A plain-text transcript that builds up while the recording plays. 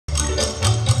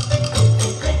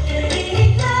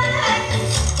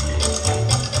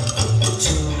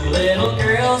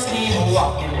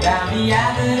the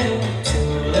avenue.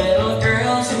 Two little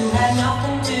girls who had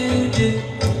nothing to do.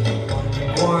 One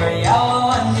wore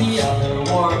yellow and the other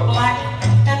wore black,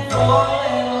 and four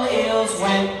little heels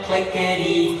went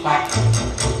clickety-clack.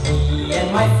 Me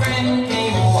and my friend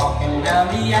came walking down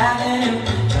the avenue.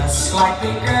 Just like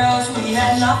the girls, we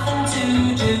had nothing to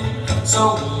do.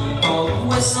 So we both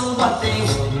whistled, but they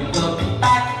wouldn't look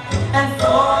back, and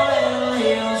four little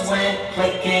heels went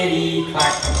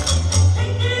clickety-clack.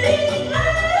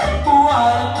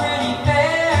 What a pretty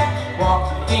pair,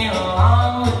 walking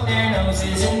along with their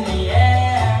noses in the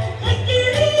air.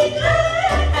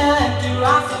 And to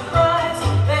our surprise,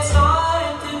 they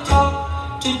started to talk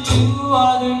to two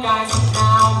other guys.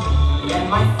 Now me and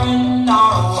my friend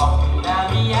are walking down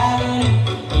the avenue.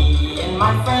 Me and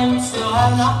my friend still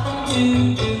have nothing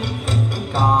to do.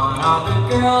 Gone are the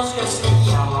girls dressed in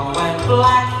yellow and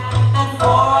black, and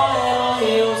four